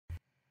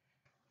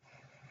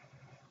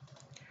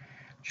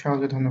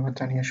সকলকে ধন্যবাদ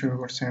জানিয়ে শুরু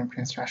করছি আমি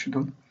প্রিন্স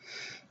রাশিদুল।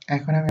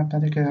 এখন আমি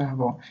আপনাদেরকে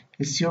দেখাবো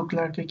এসইও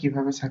ক্লার্কে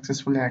কিভাবে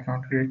সাকসেসফুলি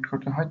অ্যাকাউন্ট ক্রিয়েট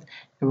করতে হয়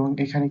এবং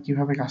এখানে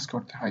কিভাবে কাজ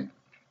করতে হয়।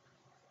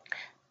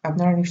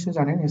 আপনারা নিশ্চয়ই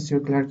জানেন এসইও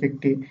ক্লার্ক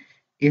একটি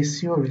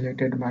এসইও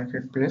রিলেটেড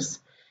মার্কেট প্লেস।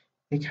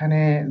 এখানে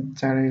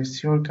যারা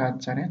এসইওর কাজ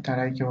জানে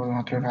তারাই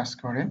কেবলমাত্র কাজ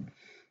করে।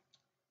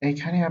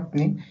 এখানে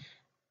আপনি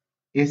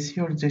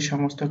এসইওর যে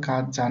সমস্ত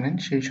কাজ জানেন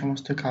সেই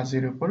সমস্ত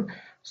কাজের উপর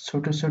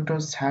ছোট ছোট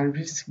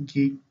সার্ভিস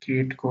গিগ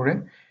ক্রিয়েট করে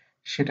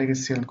সেটাকে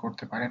সেল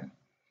করতে পারেন।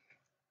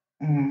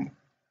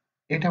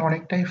 এটা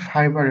অনেকটাই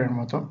ফাইবারের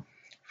মতো।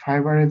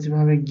 ফাইবারে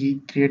যেভাবে গিগ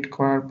ক্রিয়েট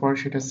করার পর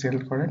সেটা সেল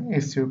করেন,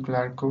 এসইও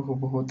ক্লার্কও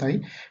হুবহু তাই।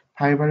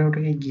 ফাইবারে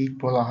ওটাকে গিগ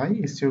বলা হয়,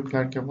 এসইও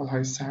ক্লার্ককে বলা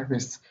হয়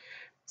সার্ভিস।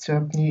 সো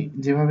আপনি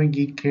যেভাবে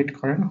গিগ ক্রিয়েট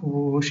করেন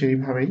হুবহু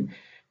সেইভাবেই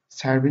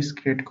সার্ভিস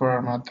ক্রিয়েট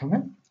করার মাধ্যমে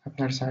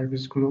আপনার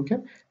সার্ভিসগুলোকে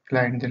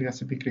ক্লায়েন্টদের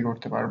কাছে বিক্রি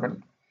করতে পারবেন।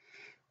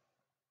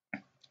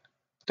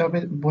 তবে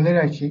বলে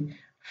রাখি,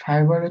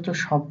 ফাইবারে তো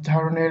সব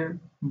ধরনের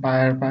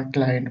বায়ার বা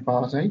ক্লায়েন্ট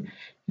পাওয়া যায়,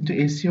 কিন্তু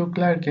এসইও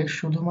ক্লার্কে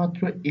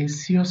শুধুমাত্র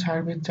এসইও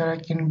সার্ভিস যারা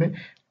কিনবে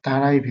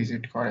তারাই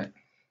ভিজিট করে।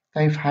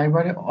 তাই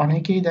ফাইবারে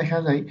অনেকেই দেখা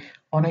যায়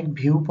অনেক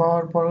ভিউ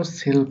পাওয়ার পরও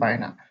সেল পায়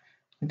না,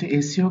 কিন্তু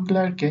এসইও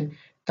ক্লার্কে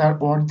তার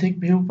অর্ধেক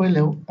ভিউ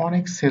পেলেও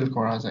অনেক সেল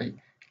করা যায়,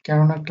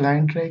 কেননা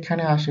ক্লায়েন্টরা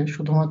এখানে আসে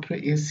শুধুমাত্র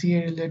এসইও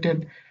রিলেটেড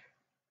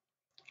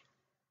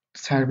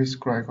সার্ভিস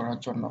ক্রয় করার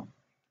জন্য।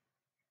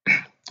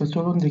 তো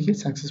চলুন দেখি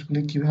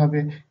সাকসেসফুলি কিভাবে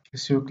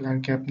এসইও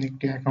ক্লার্কে আপনি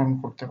একটি অ্যাকাউন্ট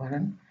করতে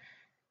পারেন।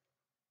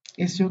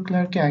 এসইও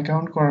ক্লার্কে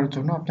অ্যাকাউন্ট করার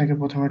জন্য আপনাকে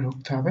প্রথমে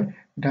ঢুকতে হবে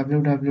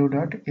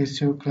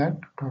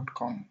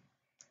www.seoclerk.com।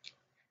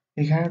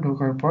 এখানে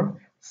ঢোকার পর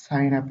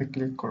সাইন আপে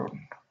ক্লিক করুন।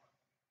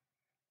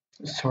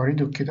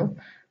 দুঃখিত,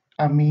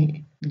 আমি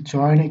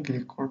জয়েনে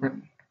ক্লিক করবেন।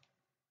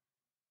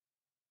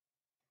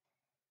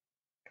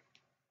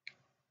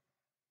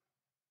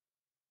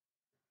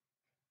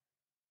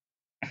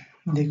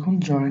 দেখুন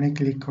জয়েনে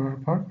ক্লিক করার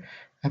পর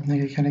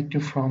আপনাকে এখানে একটি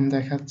ফর্ম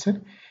দেখাচ্ছে।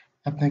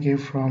 আপনাকে এই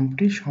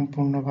ফর্মটি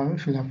সম্পূর্ণভাবে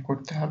ফিল আপ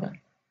করতে হবে।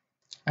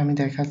 আমি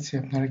দেখাচ্ছি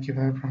আপনারা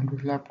কিভাবে ফর্মটি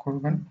ফিল আপ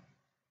করবেন।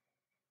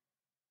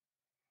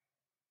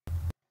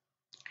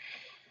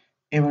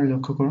 এবার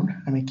লক্ষ্য করুন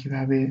আমি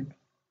কিভাবে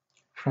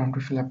ফর্মটি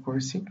ফিল আপ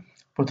করেছি।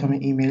 প্রথমে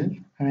ইমেল,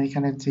 আমি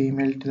এখানে যে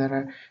ইমেলটি দ্বারা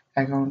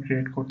অ্যাকাউন্ট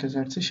ক্রিয়েট করতে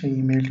চাচ্ছি সেই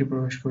ইমেলটি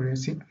প্রবেশ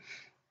করিয়েছি।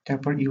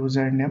 তারপর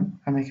ইউজার নেম,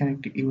 আমি এখানে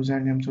একটি ইউজার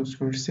নেম চুজ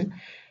করেছি।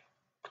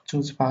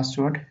 চুজ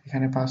পাসওয়ার্ড,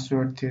 এখানে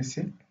পাসওয়ার্ড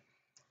দিয়েছি।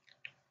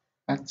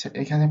 আচ্ছা,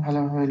 এখানে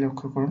ভালোভাবে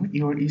লক্ষ্য করুন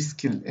ইওর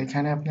স্কিল,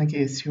 এখানে আপনাকে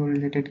এসইও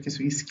রিলেটেড কিছু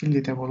স্কিল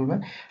দিতে বলবে।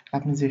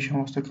 আপনি যে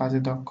সমস্ত কাজে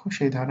দক্ষ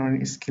সেই ধরনের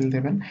স্কিল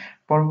দেবেন।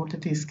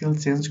 পরবর্তীতে স্কিল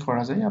চেঞ্জ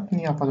করা যায়, আপনি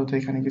আপাতত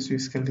এখানে কিছু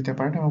স্কিল দিতে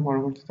পারেন এবং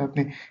পরবর্তীতে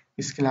আপনি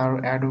স্কিল আরো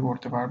অ্যাডও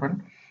করতে পারবেন।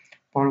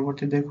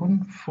 পরবর্তী দেখুন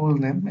ফুল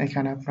নেম,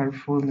 এখানে আপনার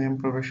ফুল নেম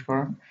প্রবেশ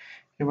করান।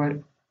 এবার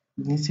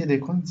নিচে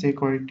দেখুন যে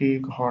কয়টি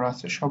ঘর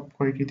আছে সব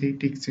কয়টিতেই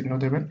টিক চিহ্ন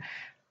দেবেন।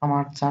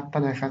 আমার 4টা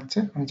দেখাচ্ছে,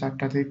 আমি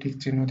 4টাতেই টিক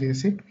চিহ্ন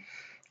দিয়েছি।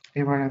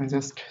 এবার আমি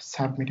জাস্ট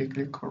সাবমিটে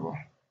ক্লিক করব।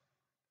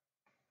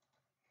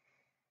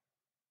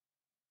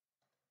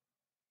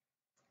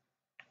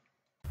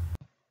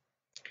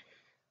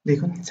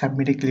 দেখুন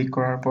সাবমিটে ক্লিক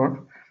করার পর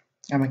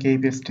আমাকে এই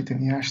পেজটিতে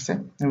নিয়ে আসছে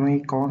এবং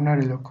এই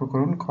কর্নারে লক্ষ্য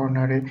করুন,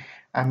 কর্নারে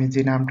আমি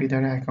যে নামটি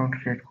দ্বারা অ্যাকাউন্ট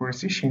ক্রিয়েট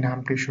করেছি সেই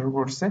নামটি শো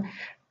করছে।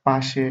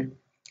 পাশে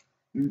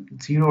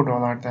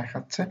 $0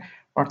 দেখাচ্ছে,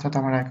 অর্থাৎ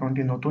আমার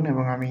অ্যাকাউন্টটি নতুন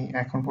এবং আমি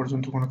এখন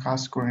পর্যন্ত কোনো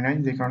কাজ করি নাই,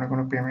 যে কারণে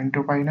কোনো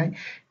পেমেন্টও পাই নাই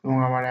এবং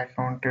আমার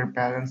অ্যাকাউন্টের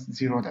ব্যালেন্স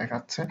 0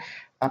 দেখাচ্ছে।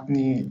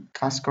 আপনি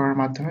কাজ করার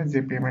মাধ্যমে যে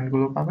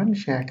পেমেন্টগুলো পাবেন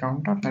সেই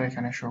অ্যাকাউন্টটা আপনার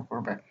এখানে শো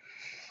করবে।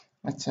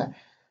 আচ্ছা,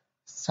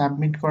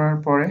 সাবমিট করার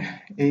পরে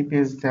এই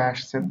পেজে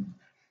আসছেন।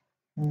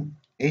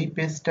 এই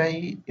পেজটাই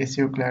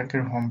এসইও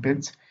ক্লার্কের হোম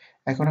পেজ।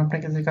 এখন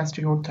আপনাকে যে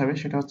কাজটি করতে হবে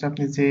সেটা হচ্ছে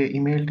আপনি যে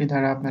ইমেইলটি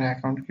দ্বারা আপনার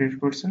অ্যাকাউন্ট ক্রিয়েট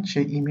করছেন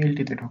সেই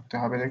ইমেইলটিতে ঢুকতে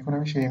হবে। দেখুন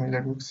আমি সেই ইমেইলে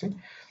ঢুকছি।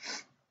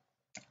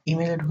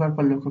 ইমেইলে ঢোকার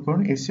পর লক্ষ্য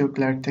করুন এসইও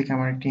ক্লার্ক থেকে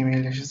আমার একটি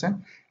ইমেইল এসেছে।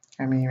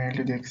 আমি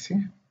ইমেইলটি দেখছি।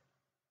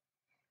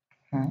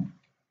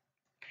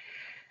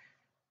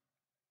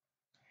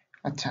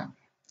 আচ্ছা,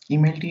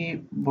 ইমেইলটি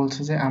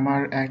বলছে যে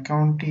আমার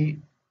অ্যাকাউন্টটি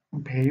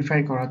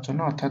ভেরিফাই করার জন্য,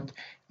 অর্থাৎ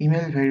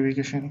ইমেল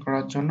ভেরিফিকেশন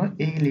করার জন্য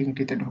এই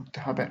লিঙ্কটিতে ঢুকতে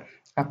হবে।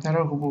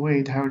 আপনারাও হুবহু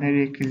এই ধরনের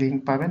একটি লিঙ্ক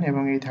পাবেন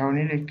এবং এই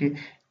ধরনের একটি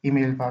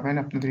ইমেল পাবেন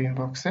আপনাদের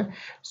ইনবক্সে।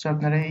 সো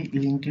আপনারা এই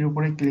লিঙ্কটির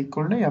উপরে ক্লিক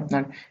করলেই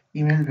আপনার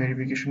ইমেল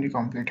ভেরিফিকেশনটি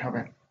কমপ্লিট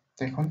হবে।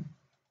 দেখুন,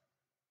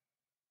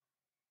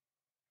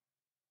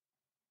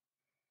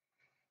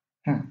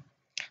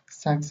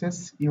 success,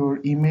 your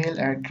email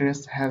address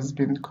has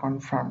been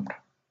confirmed.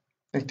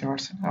 দেখতে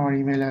পাচ্ছেন আমার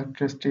ইমেল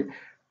অ্যাড্রেসটি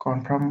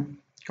কনফার্ম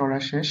করা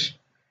শেষ।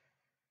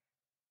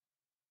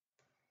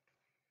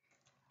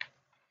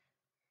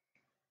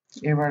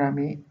 এবার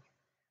আমি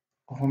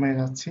হোমে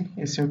যাচ্ছি।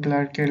 এসইও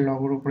ক্লার্কের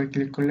লগোর উপরে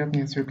ক্লিক করলে আপনি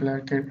এসইও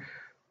ক্লার্কের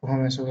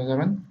হোমে চলে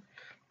যাবেন।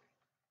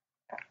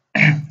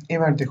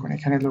 এবার দেখুন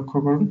এখানে লক্ষ্য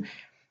করুন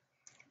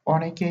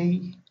অনেকেই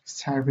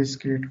সার্ভিস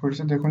ক্রিয়েট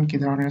করেছে। দেখুন কি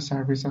ধরনের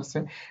সার্ভিস আছে।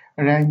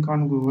 Rank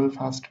on Google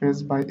first page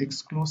by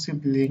exclusive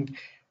link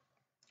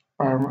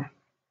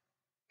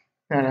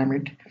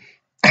pyramid,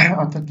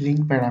 অর্থাৎ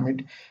লিঙ্ক পিরামিড।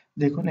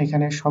 দেখুন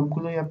এখানে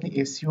সবগুলোই আপনি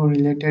এসইও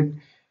রিলেটেড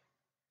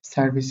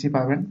সার্ভিসই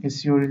পাবেন।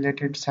 এসইও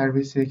রিলেটেড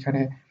সার্ভিস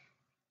এখানে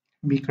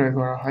বিক্রয়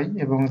করা হয়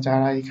এবং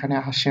যারা এখানে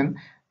আসেন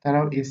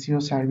তারাও এসইও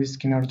সার্ভিস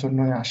কেনার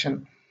জন্যই আসেন।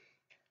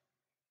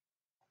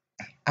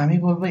 আমি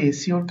বলবো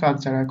এসইওর কাজ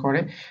যারা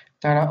করে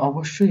তারা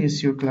অবশ্যই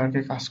এসইও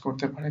ক্লার্কে কাজ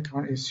করতে পারে,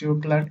 কারণ এসইও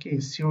ক্লার্ক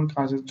এসইওর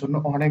কাজের জন্য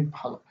অনেক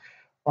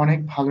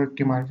ভালো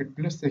একটি মার্কেট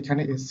প্লেস।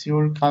 এখানে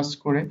এসইওর কাজ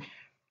করে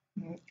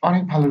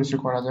অনেক ভালো কিছু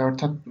করা যায়,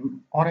 অর্থাৎ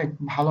অনেক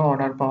ভালো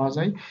অর্ডার পাওয়া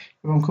যায়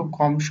এবং খুব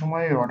কম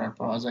সময়ে অর্ডার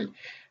পাওয়া যায়।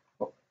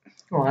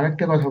 ও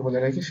আরেকটা কথা বলে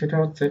রাখি, সেটা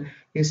হচ্ছে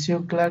এসইও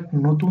ক্লার্ক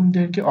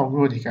নতুনদেরকে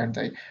অগ্রাধিকার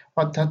দেয়।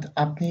 অর্থাৎ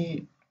আপনি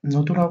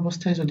নতুন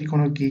অবস্থায় যদি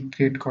কোনো গিগ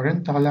ক্রিয়েট করেন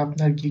তাহলে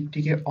আপনার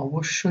গিগটিকে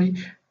অবশ্যই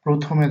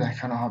প্রথমে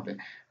দেখানো হবে।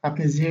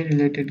 আপনি যে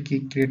রিলেটেড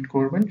গিগ ক্রিয়েট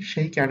করবেন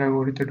সেই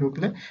ক্যাটাগরিতে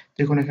ঢুকলে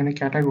দেখুন এখানে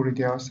ক্যাটাগরি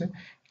দেওয়া আছে।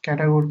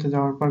 ক্যাটাগরিতে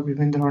যাওয়ার পর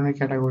বিভিন্ন ধরনের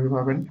ক্যাটাগরি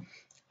পাবেন,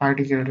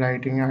 article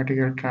writing,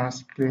 article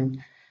translating,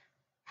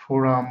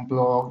 forum,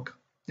 blog.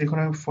 দেখুন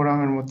আমি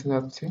ফোরামের মধ্যে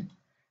যাচ্ছি,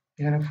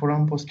 এখানে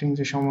ফোরাম পোস্টিং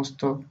যে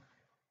সমস্ত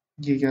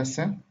গিগ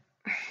আছে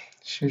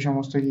সেই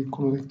সমস্ত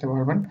গিগগুলো দেখতে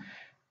পারবেন।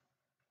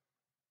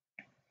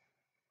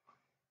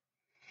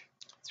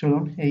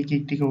 চলুন এই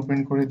গিগটিকে ওপেন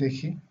করে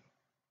দেখি।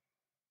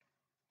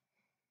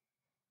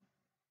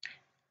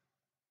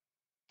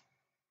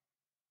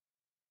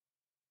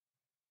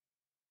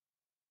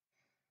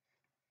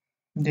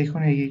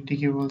 দেখুন এই গিগটি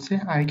কি বলছে,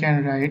 I can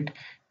write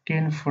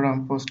 10 forum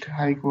post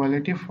high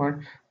quality for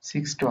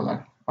 $6।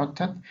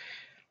 অর্থাৎ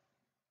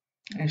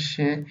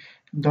সে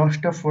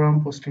 10টা ফোরাম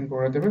পোস্টিং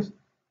করে দেবে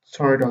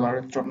 $6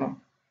 জন্য।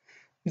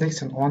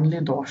 দেখছেন, অনলি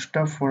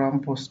 10টা ফোরাম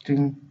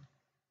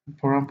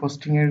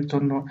পোস্টিং এর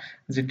জন্য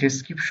যে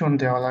ডেসক্রিপশন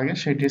দেওয়া লাগে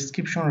সেই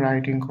ডেসক্রিপশন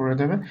রাইটিং করে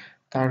দেবে,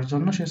 তার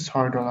জন্য সে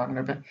 $6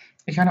 নেবে।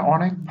 এখানে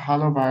অনেক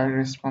ভালো বায়ার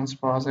রেসপন্স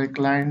পাওয়া যায়,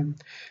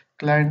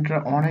 ক্লায়েন্টরা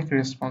অনেক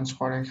রেসপন্স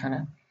করে, এখানে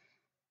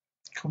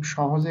খুব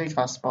সহজেই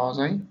কাজ পাওয়া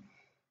যায়।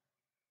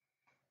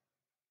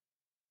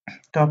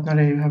 তো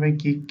আপনারা এইভাবে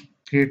গিগ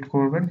ক্রিয়েট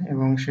করবেন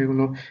এবং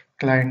সেগুলো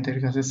ক্লায়েন্টদের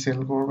কাছে সেল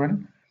করবেন।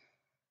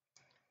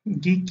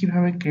 গিগ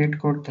কিভাবে ক্রিয়েট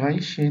করতে হয়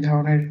সেই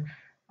ধরনের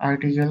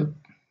আর্টিকেল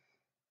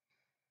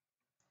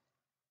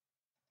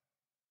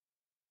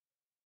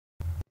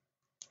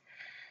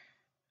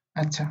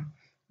আচ্ছা,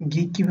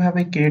 গিগ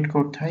কিভাবে ক্রিয়েট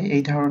করতে হয়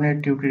এই ধরনের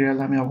টিউটোরিয়াল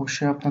আমি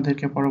অবশ্যই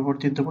আপনাদেরকে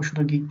পরবর্তীতে দেবো।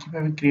 শুধু গিগ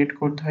কিভাবে ক্রিয়েট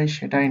করতে হয়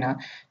সেটাই না,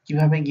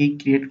 কিভাবে গিগ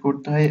ক্রিয়েট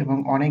করতে হয় এবং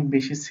অনেক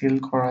বেশি সেল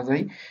করা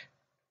যায়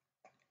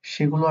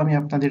সেগুলো আমি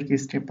আপনাদেরকে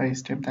স্টেপ বাই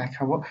স্টেপ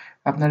দেখাবো।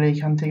 আপনারা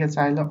এখান থেকে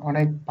চাইলে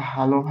অনেক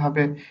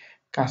ভালোভাবে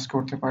কাজ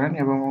করতে পারেন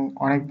এবং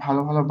অনেক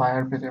ভালো ভালো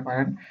বায়ার পেতে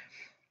পারেন।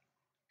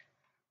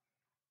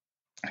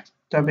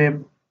 তবে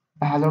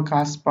ভালো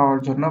কাজ পাওয়ার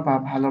জন্য বা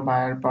ভালো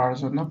বায়ার পাওয়ার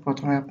জন্য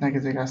প্রথমে আপনাকে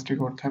যে কাজটি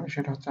করতে হবে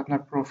সেটা হচ্ছে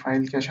আপনার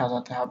প্রোফাইলকে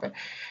সাজাতে হবে।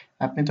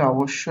 আপনি তো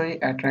অবশ্যই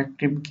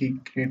অ্যাট্রাকটিভ গিগ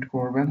ক্রিয়েট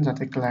করবেন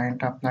যাতে ক্লায়েন্ট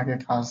আপনাকে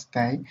কাজ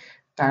দেয়।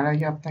 তার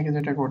আগে আপনাকে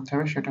যেটা করতে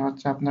হবে সেটা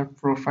হচ্ছে আপনার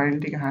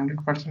প্রোফাইলটিকে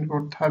 100%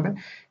 করতে হবে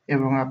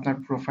এবং আপনার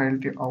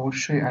প্রোফাইলটি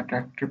অবশ্যই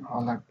অ্যাট্রাকটিভ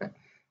হওয়া লাগবে।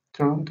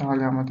 চলুন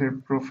তাহলে আমাদের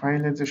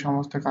প্রোফাইলে যে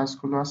সমস্ত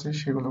কাজগুলো আছে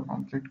সেগুলো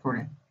কমপ্লিট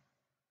করি।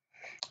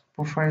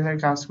 প্রোফাইলের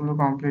কাজগুলো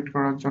কমপ্লিট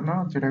করার জন্য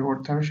যেটা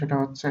করতে হবে সেটা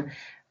হচ্ছে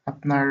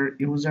আপনার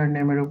ইউজার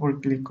নেমের উপর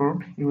ক্লিক করুন।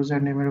 ইউজার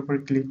নেমের উপর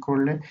ক্লিক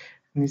করলে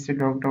নিচে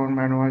ড্রপ ডাউন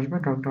মেনু আসবে,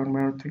 ড্রপ ডাউন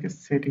মেনু থেকে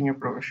সেটিং এ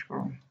প্রবেশ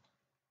করুন।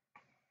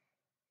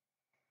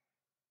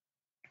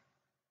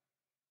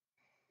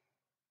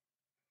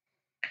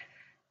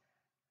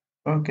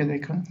 ওকে,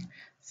 দেখুন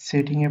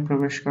সেটিং এ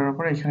প্রবেশ করার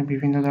পর এখানে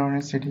বিভিন্ন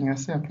ধরনের সেটিং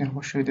আছে, আপনি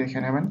অবশ্যই দেখে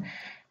নেবেন।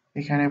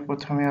 এখানে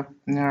প্রথমে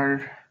আপনার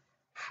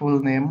ফুল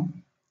নেম,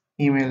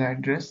 ইমেল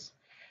অ্যাড্রেস,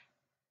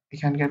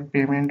 এখানকার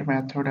পেমেন্ট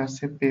মেথড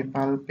আছে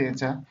পেপাল,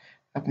 পেজা,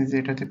 আপনি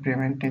যেটাতে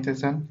পেমেন্ট নিতে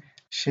চান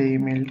সেই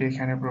ইমেলটি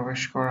এখানে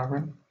প্রবেশ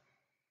করাবেন।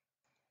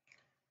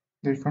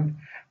 দেখুন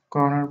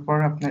করানোর পর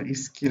আপনার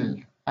স্কিল,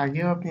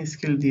 আগেও আপনি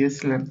স্কিল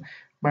দিয়েছিলেন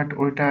বাট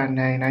ওইটা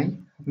নেয় নাই,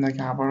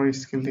 আপনাকে আবারও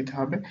স্কিল দিতে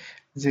হবে।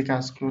 যে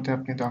কাজগুলোতে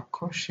আপনি দক্ষ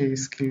সেই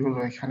স্কিলগুলো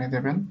এখানে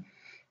দেবেন।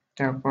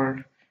 তারপর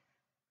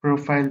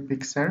প্রোফাইল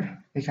পিকচার,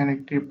 এখানে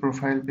একটি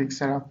প্রোফাইল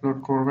পিকচার আপলোড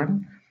করবেন।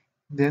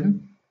 দেন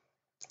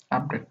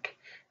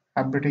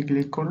আপডেটে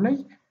ক্লিক করলেই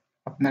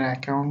আপনার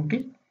অ্যাকাউন্টটি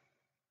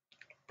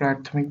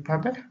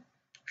প্রাথমিকভাবে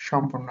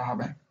সম্পূর্ণ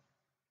হবে।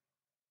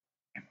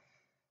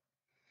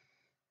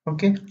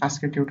 ওকে,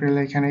 আজকের টিউটোরিয়াল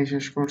এখানেই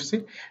শেষ করছি।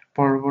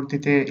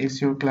 পরবর্তীতে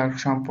এসইও ক্লার্ক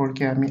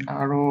সম্পর্কে আমি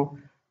আরো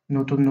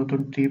নতুন নতুন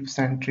টিপস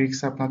অ্যান্ড ট্রিক্স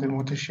আপনাদের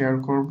মধ্যে শেয়ার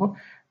করব।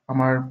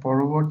 আমার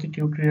পরবর্তী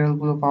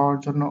টিউটোরিয়ালগুলো পাওয়ার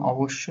জন্য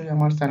অবশ্যই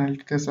আমার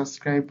চ্যানেলটিকে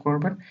সাবস্ক্রাইব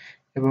করবেন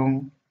এবং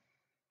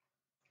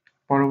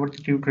পরবর্তী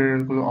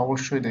টিউটোরিয়ালগুলো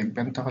অবশ্যই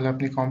দেখবেন, তাহলে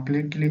আপনি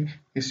কমপ্লিটলি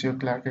এসইও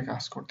ক্লার্কে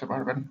কাজ করতে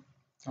পারবেন।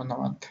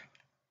 ধন্যবাদ।